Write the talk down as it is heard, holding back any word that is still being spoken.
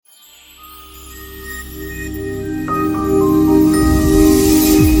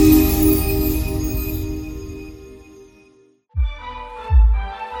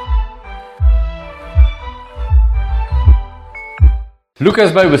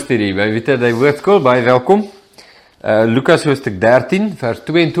Lukas Bybelstudie by Witterday Woordskool, baie welkom. Lukas hoofstuk 13 vers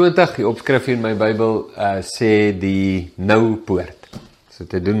 22, die opskrif in my Bybel sê die noupoort. So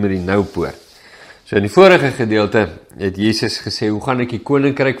te doen met die noupoort. So in die vorige gedeelte het Jesus gesê, hoe gaan ek die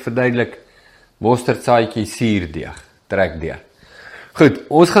koninkryk verduidelik? Mosterdsaadjie suurdeeg, trek deur. Goed,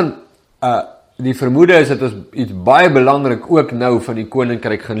 ons gaan, die vermoede is dat ons iets baie belangrik ook nou van die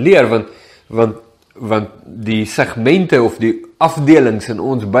koninkryk gaan leer, want die segmente of die afdelings in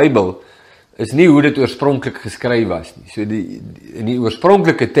ons Bybel is nie hoe dit oorspronklik geskryf was nie. So in die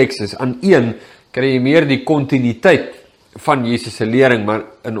oorspronklike teks is aan een, kry jy meer die kontinuïteit van Jesus se lering, maar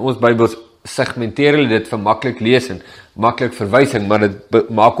in ons Bybels segmenteer hulle dit vir maklik lees en maklik verwysing, maar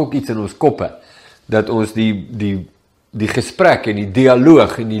dit maak ook iets in ons koppe, dat ons die gesprek en die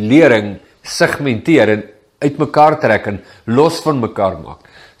dialoog en die lering segmenteer en uit mekaar trek en los van mekaar maak.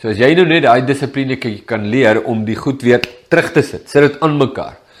 So as jy nou net die dissipline kan leer om die goed weer terug te sit dit aan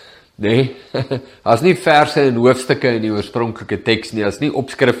mekaar. Nee, as nie verse en hoofstukke in die oorspronklike teks nie, as nie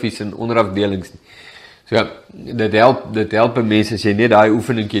opskriffies en onderafdelings nie. So dit help mense as jy net daai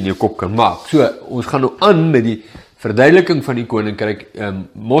oefeningkie in jou kop kan maak. So ons gaan nou aan met die verduideliking van die koninkryk.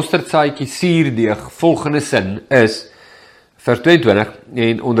 Mosterdsaadjie suurdeeg, volgende sin is vers 22,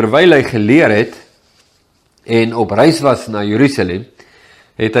 en onderwyl hy geleer het en op reis was na Jerusalem,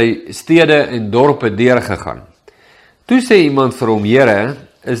 het hy stede en dorpe deurgegaan. Toe sê iemand vir hom, Here,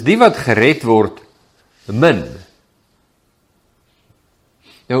 is die wat gered word min?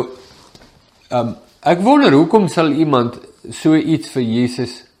 Nou, ek wonder, hoekom sal iemand so iets vir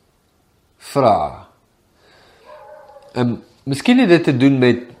Jesus vra? Miskien het dit te doen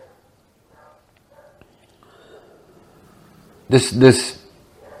met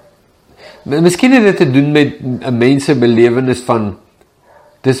miskien het dit te doen met 'n mense belewenis van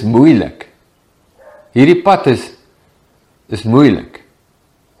dis moeilik. Hierdie pad is moeilik.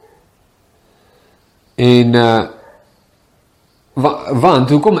 En want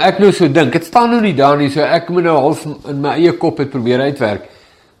hoekom ek nou so dink, dit staan nou nie daar nie, so ek moet nou half in my eie kop het probeer uitwerk,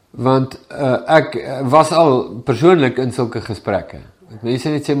 want ek was al persoonlik in sulke gesprekke. Mense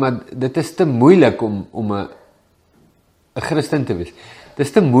net sê, maar dit is te moeilik om 'n Christen te wees. Dit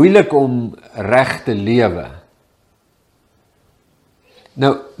is te moeilik om reg te lewe.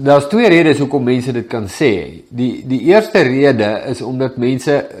 Nou, daar's twee redes hoekom mense dit kan sê. Die eerste rede is omdat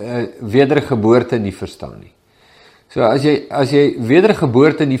mense wedergeboorte nie verstaan nie. So as jy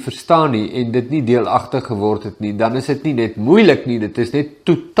wedergeboorte nie verstaan nie en dit nie deelagtig geword het nie, dan is dit nie net moeilik nie, dit is net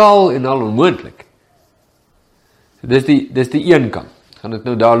totaal en al onmoontlik. So dis die een kant. Gaan dit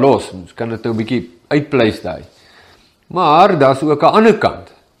nou daar los, ons kan dit nou 'n bietjie uitpleis daai. Maar daar's ook 'n ander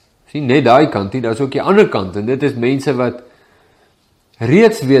kant. Sien net daai kant nie, daar's ook 'n ander kant en dit is mense wat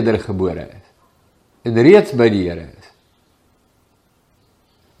reeds wedergebore is en reeds by die Here is.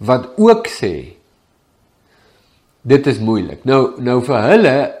 Wat ook sê dit is moeilik. Nou vir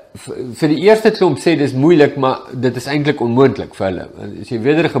hulle, vir die eerste klomp sê dis moeilik, maar dit is eintlik onmoontlik vir hulle. As jy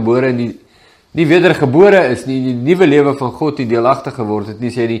wedergebore en nie wedergebore is nie, die nuwe lewe van God nie deelagtig geword het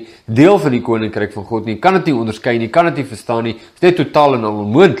nie, sê die deel van die koninkryk van God nie, kan dit nie onderskei nie, kan dit nie verstaan nie, is net totaal en al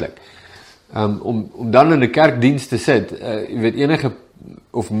onmoontlik. Om dan in 'n kerkdiens te sit, jy weet enige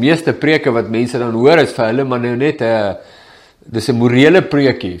of meeste preke wat mense dan hoor is vir hulle, maar nou net dis 'n morele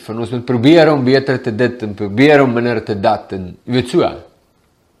preekie, van ons moet probeer om beter te dit, en probeer om minder te dat, en jy weet so.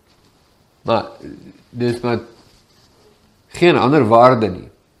 Maar, dis maar geen ander waarde nie.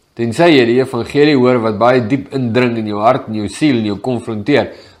 Tensy jy die evangelie hoor wat baie diep indring in jou hart, in jou siel, en jou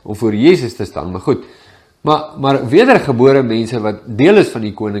konfronteer, om voor Jesus te staan, maar goed. Maar wedergebore mense wat deel is van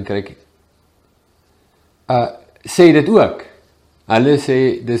die koninkryk, sê dit ook. Hulle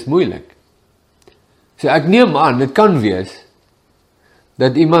sê, dis moeilik. So ek neem aan, dit kan wees,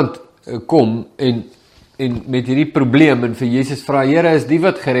 dat iemand kom en met hierdie probleem en vir Jesus vra, Here, is die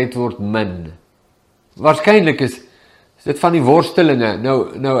wat gered word min? Waarskynlik is dit van die worstelinge.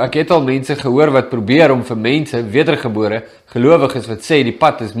 Nou ek het al mense gehoor wat probeer om vir mense, wedergebore, gelowiges wat sê, die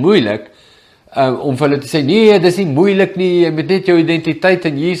pad is moeilik, om vir hulle te sê, nee, dis nie moeilik nie, jy moet net jou identiteit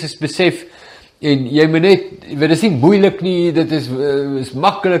in Jesus besef, en jy moet net, dit is nie moeilik nie, dit is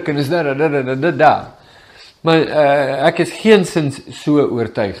maklik, en is daar. Maar ek is geensins so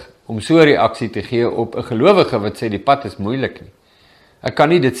oortuig, om so 'n reaksie te gee op 'n gelowige wat sê, die pad is moeilik nie. Ek kan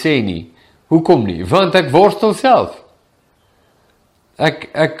nie dit sê nie. Hoekom nie? Want ek worstel self.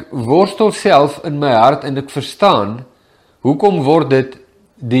 Ek worstel self in my hart, en ek verstaan, hoekom word dit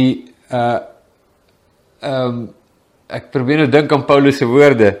ek probeer nou dink aan Paulus se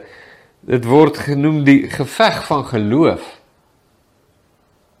woorde, dit word genoem die geveg van geloof.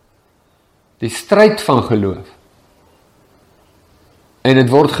 Die stryd van geloof. En dit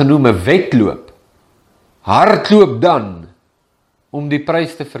word genoem 'n wedloop. Hardloop dan om die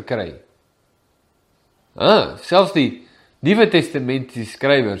prys te verkry. Selfs die Nuwe Testamentiese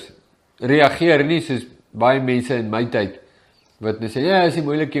skrywers reageer nie soos baie mense in my tyd wat net sê, ja, is nie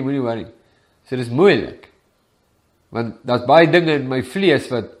moeilik, jy moenie worry. So dis moeilik. Want daar's baie dinge in my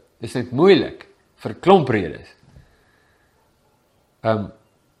vlees wat is net moeilik vir klomp redes.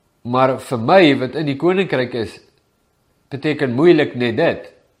 Maar vir my wat in die koninkryk is, beteken moeilik net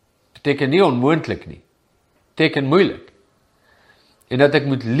dit. Beteken nie onmoontlik nie. Beteken moeilik. En dat ek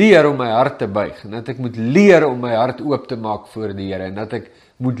moet leer om my hart te buig, en dat ek moet leer om my hart oop te maak voor die Here, en dat ek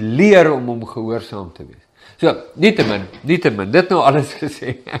moet leer om hom gehoorsaam te wees. So, nietemin, dit nou alles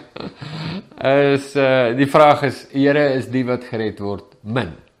gesê, die vraag is, Here is die wat gered word,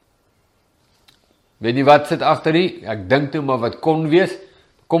 min. Weet nie wat sit agter nie, ek dink nou maar wat kon wees,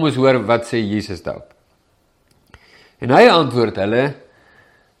 kom ons hoor wat sê Jesus daarop. En hy antwoord hulle,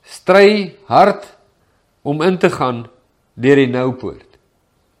 stry hard om in te gaan deur die noupoort.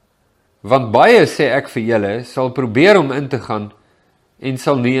 Want baie, sê ek vir julle, sal probeer om in te gaan en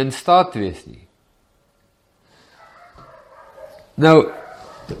sal nie in staat wees nie. Nou,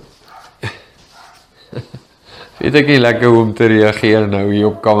 weet ek nie lekker hoe om te reageer nou hier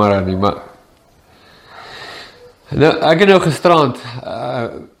op kamera nie, maar nou, ek het nou gisterand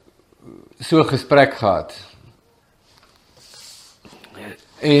so 'n gesprek gehad.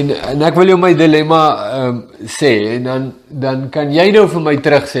 En ek wil jou my dilemma sê, en dan kan jy nou vir my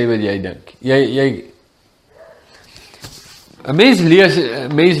terug sê wat jy dink. Een mens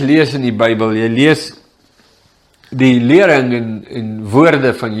lees in die Bybel, jy lees die lering en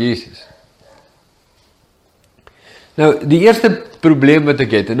woorde van Jesus. Nou, die eerste probleem wat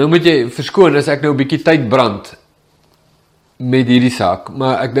ek het, en nou moet jy verskoon as ek nou 'n bietjie tyd brand met hierdie saak,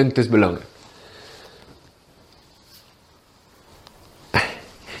 maar ek dink dit is belangrik.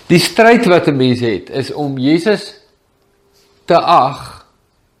 Die stryd wat 'n mens het, is om Jesus te ag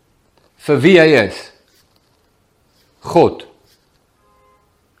vir wie hy is. God.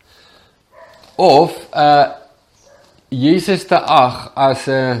 Of Jesus te ag as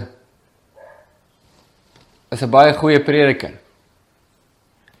 'n baie goeie prediker.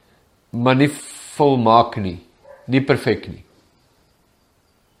 Maar nie volmaak nie, nie perfek nie.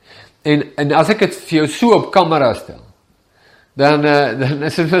 En as ek dit vir jou so op kamera stel, dan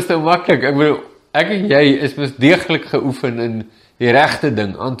is dit mos nou maklik. Ek bedoel, ek en jy is mos deeglik geoefen in die regte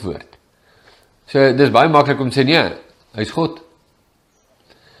ding antwoord. So, dis baie maklik om te sê, nee, hy is God.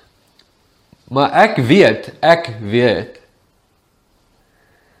 Maar ek weet,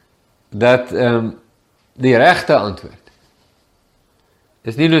 dat die regte antwoord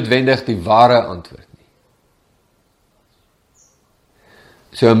is nie noodwendig die ware antwoord nie.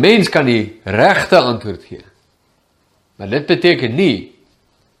 So 'n mens kan die regte antwoord gee, maar dit beteken nie,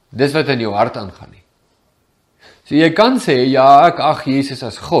 dis wat in jou hart aangaan nie. So jy kan sê, ja, ek ag Jesus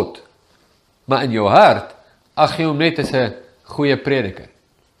as God, maar in jou hart, ag jy hom net as 'n goeie prediker,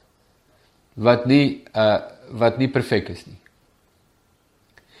 wat nie perfek is nie.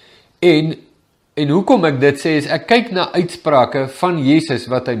 En hoekom ek dit sê, is ek kyk na uitsprake van Jesus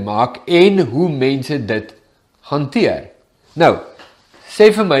wat hy maak, en hoe mense dit hanteer. Nou,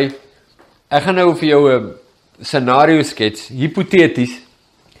 sê vir my, ek gaan nou vir jou 'n scenario skets, hipoteties,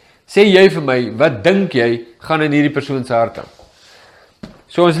 sê jy vir my, wat dink jy, gaan in hierdie persoon se hart aan?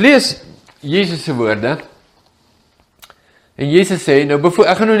 So ons lees Jesus se woorde, en Jesus sê, nou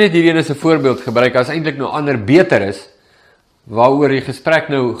ek gaan nou net hierdie as 'n voorbeeld gebruik, as eintlik nou ander beter is, waaroor die gesprek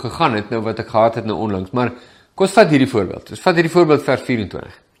nou gegaan het, nou wat ek gehad het nou onlangs, maar kom ons vat hierdie voorbeeld, vers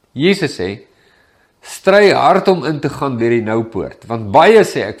 24. Jesus sê, stry hard om in te gaan deur die noupoort, want baie,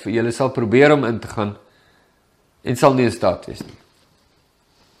 sê ek vir julle, sal probeer om in te gaan, en sal nie in staat wees nie.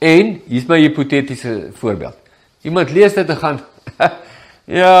 En, hier is my hypothetiese voorbeeld. Iemand lees dit en gaan,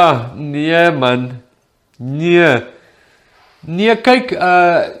 ja, nee man, nee, kyk,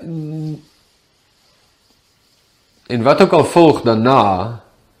 en wat ook al volg daarna,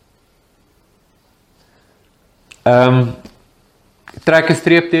 trek 'n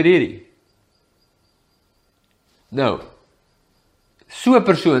streep deur hierdie. Nou, so 'n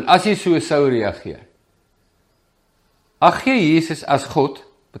persoon, as jy so sou reageer, ag jy Jesus as God,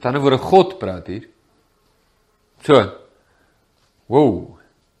 met ander woorde God praat hier, so, wow,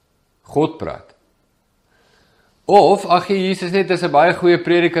 God praat. Of ag jy Jesus net as 'n baie goeie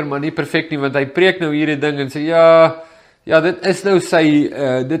prediker, maar nie perfek nie, want hy preek nou hierdie ding en sê, ja, dit is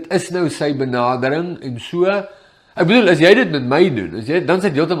nou sy benadering, en so, ek bedoel, as jy dit met my doen, dan is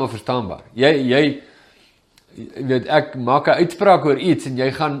dit heeltemal verstaanbaar. Jy weet, ek maak 'n uitspraak oor iets, en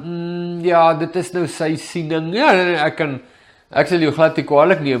jy gaan, ja, dit is nou sy siening, ja, ek Ek sal jou glad nie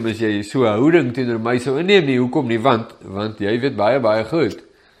kwaadlik neem as jy so 'n houding teenoor my sou inneem nie. Hoekom nie? Want jy weet baie goed.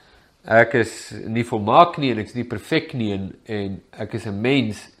 Ek is nie volmaak nie en ek is nie perfek nie en ek is 'n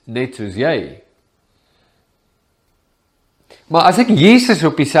mens net soos jy. Maar as ek Jesus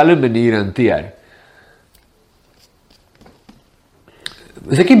op dieselfde manier hanteer,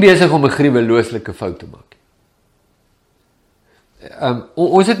 is ek nie besig om 'n gruwelooslike fout te maak.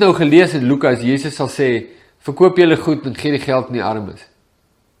 Ons het nou gelees in Lukas, Jesus sal sê, verkoop julle goed en gee die geld aan die armes.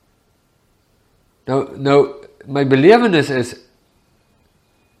 Nou, my belewenis is,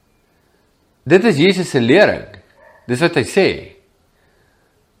 dit is Jesus se lering. Dis wat hy sê.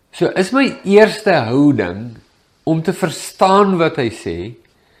 So is my eerste houding om te verstaan wat hy sê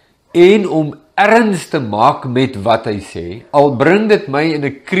en om erns te maak met wat hy sê, al bring dit my in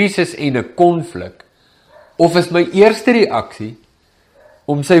 'n krisis en 'n konflik, of is my eerste reaksie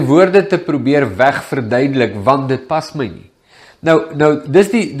om sy woorde te probeer wegverduidelik, want dit pas my nie. Nou, dis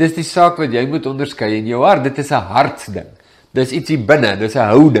die saak wat jy moet onderskei in jou hart. Dit is 'n hartsding. Dis ietsie binne, dis 'n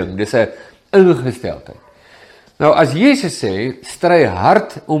houding, dis 'n ingesteldheid. Nou, as Jesus sê, stry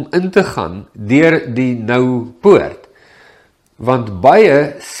hard om in te gaan deur die nou poort, want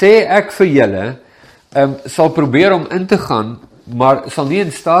baie, sê ek vir julle, sal probeer om in te gaan, maar sal nie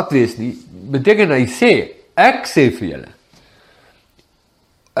in staat wees nie, beteken hy sê, ek sê vir julle,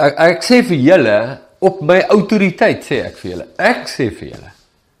 ek sê vir julle, op my autoriteit sê ek vir julle, ek sê vir julle,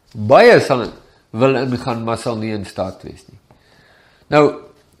 baie sal wil ingaan, maar sal nie in staat wees nie. Nou,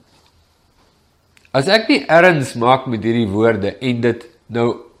 as ek nie erns maak met hierdie woorde, en dit,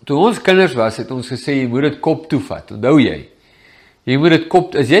 nou, toe ons kinders was, het ons gesê, jy moet dit kop toevat, onthou jy? Jy moet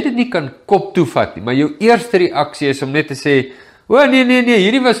dit as jy dit nie kan kop toevat nie, maar jou eerste reaksie is om net te sê, nee,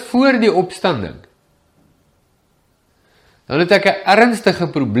 hierdie was voor die opstanding. Dan het ek 'n ernstige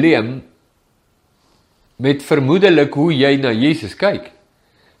probleem met vermoedelik hoe jy na Jesus kyk.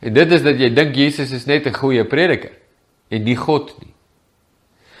 En dit is dat jy dink Jesus is net 'n goeie prediker en nie God nie.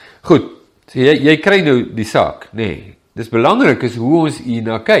 Goed, so jy kry nou die saak, nee. Dis belangrik is hoe ons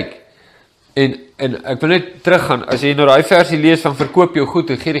hierna kyk. En ek wil net teruggaan, as jy nou daai versie lees van verkoop jou goed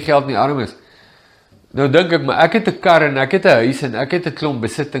en gee die geld aan die armes. Nou dink ek, maar ek het 'n kar en ek het 'n huis en ek het 'n klomp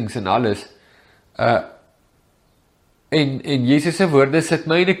besittings en alles. En Jesus se woorde sit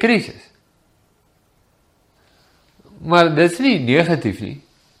my in 'n krisis. Maar dit is nie negatief nie.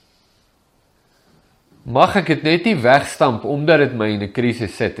 Mag ek dit net nie wegstamp omdat dit my in 'n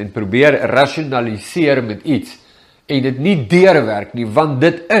krisis sit en probeer rasionaliseer met iets en dit nie deurwerk nie, want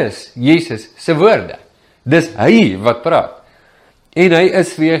dit is Jesus se woorde. Dis hy wat praat. En hy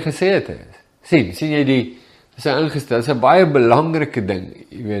is wie hy gesê het hy is. Sien jy die, dis ingestel, dis 'n baie belangrike ding,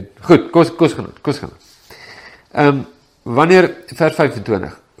 jy weet. Goed, kos gaan. Wanneer, vers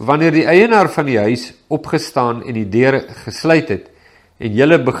 25, wanneer die eienaar van die huis opgestaan en die deur gesluit het, en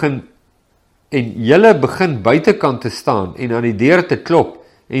julle begin buitekant te staan en aan die deur te klop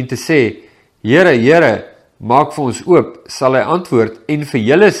en te sê, Here, maak vir ons oop, sal hy antwoord en vir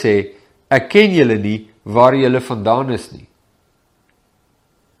julle sê, ek ken julle nie, waar julle vandaan is nie.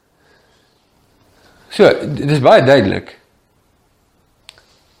 So, dit is baie duidelik,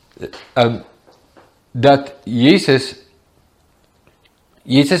 dat Jesus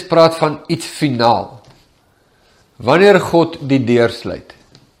praat van iets finaal. Wanneer God die deur sluit.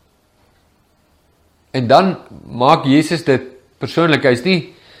 En dan maak Jesus dit persoonlik, hy is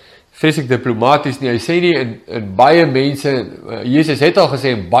nie vreeslik diplomaties nie, hy sê nie in baie mense, Jesus het al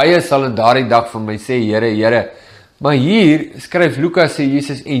gesê, baie sal in daardie dag van my sê, Here, maar hier skryf Lukas, sê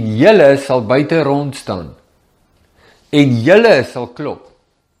Jesus, en julle sal buite rond staan, en julle sal klop,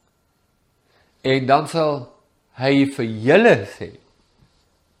 en dan sal hy vir julle sê,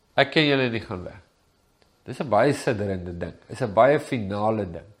 ek ken julle nie, gaan weg. Dis 'n baie sidderende ding, is 'n baie finale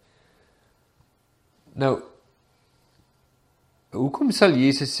ding. Nou, hoekom sal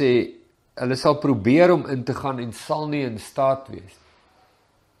Jesus sê, hulle sal probeer om in te gaan en sal nie in staat wees?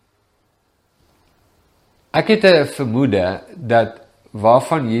 Ek het 'n vermoede dat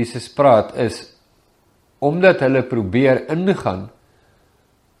waarvan Jesus praat is, omdat hulle probeer ingaan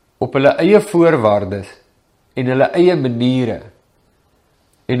op hulle eie voorwaardes en hulle eie maniere,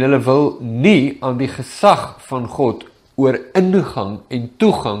 en hulle wil nie aan die gesag van God oor ingang en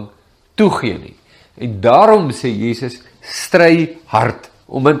toegang toegee nie. En daarom sê Jesus, stry hard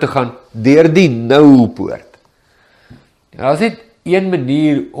om in te gaan deur die nou poort. Daar is net een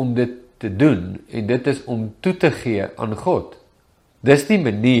manier om dit te doen, en dit is om toe te gee aan God. Dis die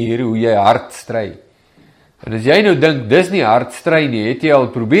manier hoe jy hard stry. En as jy nou dink, dis nie hard stry nie, het jy al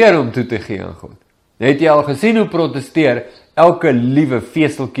probeer om toe te gee aan God. Het jy al gesien hoe protesteer elke liewe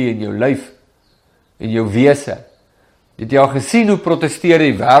veseltjie in jou lyf, in jou wese. Het jy al gesien hoe protesteer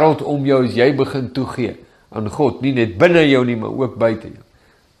die wêreld om jou as jy begin toegee aan God, nie net binne jou nie, maar ook buite jou.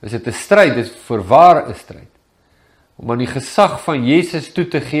 Is dit 'n stryd, dit is voorwaar 'n stryd, om aan die gesag van Jesus toe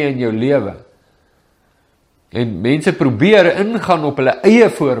te gee in jou lewe. En mense probeer ingaan op hulle eie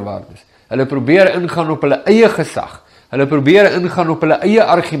voorwaardes, hulle probeer ingaan op hulle eie gesag, hulle probeer ingaan op hulle eie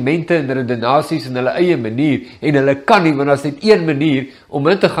argumente en redenasies en hulle eie manier, en hulle kan nie, want daar is net een manier om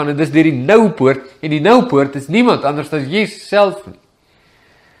in te gaan, en dis deur die noupoort, en die noupoort is niemand anders as Jesus self nie.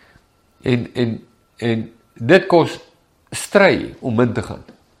 En dit kos stry om in te gaan,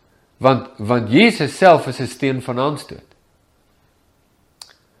 want Jesus self is 'n steen van aanstoot.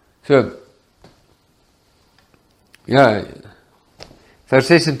 So, ja, vers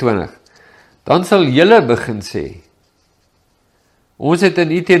 26, dan sal julle begin sê, ons het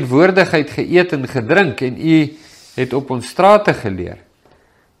in u teenwoordigheid geëet en gedrink, en u het op ons strate geleer.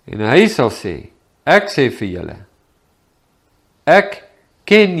 En hy sal sê, ek sê vir julle, ek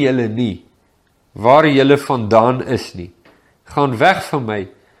ken julle nie, waar julle vandaan is nie. Gaan weg van my,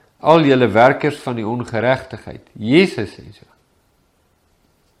 al julle werkers van die ongeregtigheid. Jesus sê so.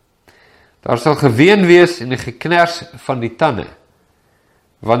 Daar sal geween wees en 'n geknars van die tande,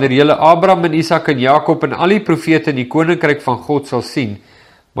 wanneer julle Abraham en Isak en Jakob en al die profete in die koninkryk van God sal sien,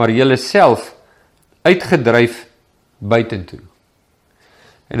 maar julle self uitgedryf buitentoe.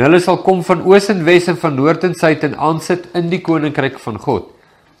 En hulle sal kom van oos en wes en van noord en suid en aansit in die koninkryk van God.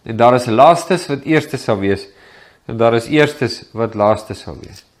 En daar is laastes wat eerstes sal wees, en daar is eerstes wat laastes sal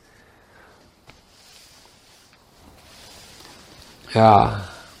wees. Ja,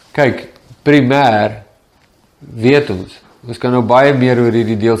 kyk, primêr weet ons kan nou baie meer oor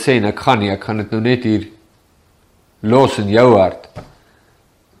hierdie deel sê, en ek gaan dit nou net hier los in jou hart.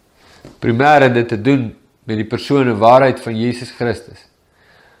 Primêr het dit te doen met die persoon en waarheid van Jesus Christus.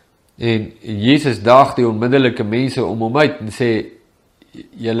 En Jesus daag die onmiddellike mense om hom uit en sê,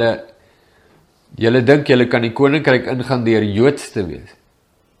 julle dink julle kan die koninkryk ingaan deur Joods te wees.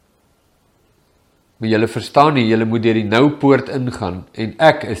 Maar julle verstaan nie, julle moet deur die noupoort ingaan, en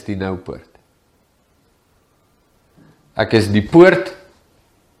ek is die noupoort. Ek is die poort,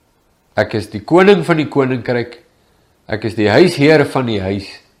 ek is die koning van die koninkryk, ek is die huisheer van die huis,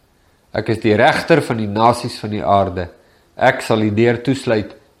 ek is die regter van die nasies van die aarde, ek sal die deur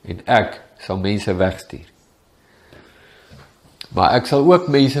toesluit, en ek sal mense wegstuur. Maar ek sal ook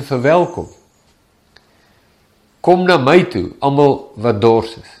mense verwelkom. Kom na my toe, almal wat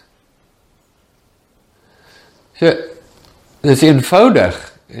dors is. So, dit is eenvoudig,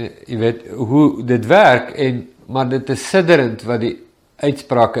 jy weet, hoe dit werk, maar dit is sidderend wat die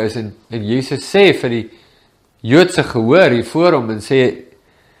uitsprake is, en Jesus sê vir die Joodse gehoor hier voor hom, en sê,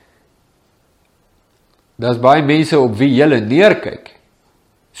 daar's baie mense op wie julle neerkyk,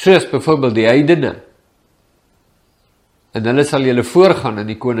 soos byvoorbeeld die heidene, en hulle sal julle voorgaan in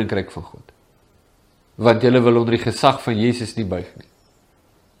die koninkryk van God, want julle wil onder die gesag van Jesus nie buig nie.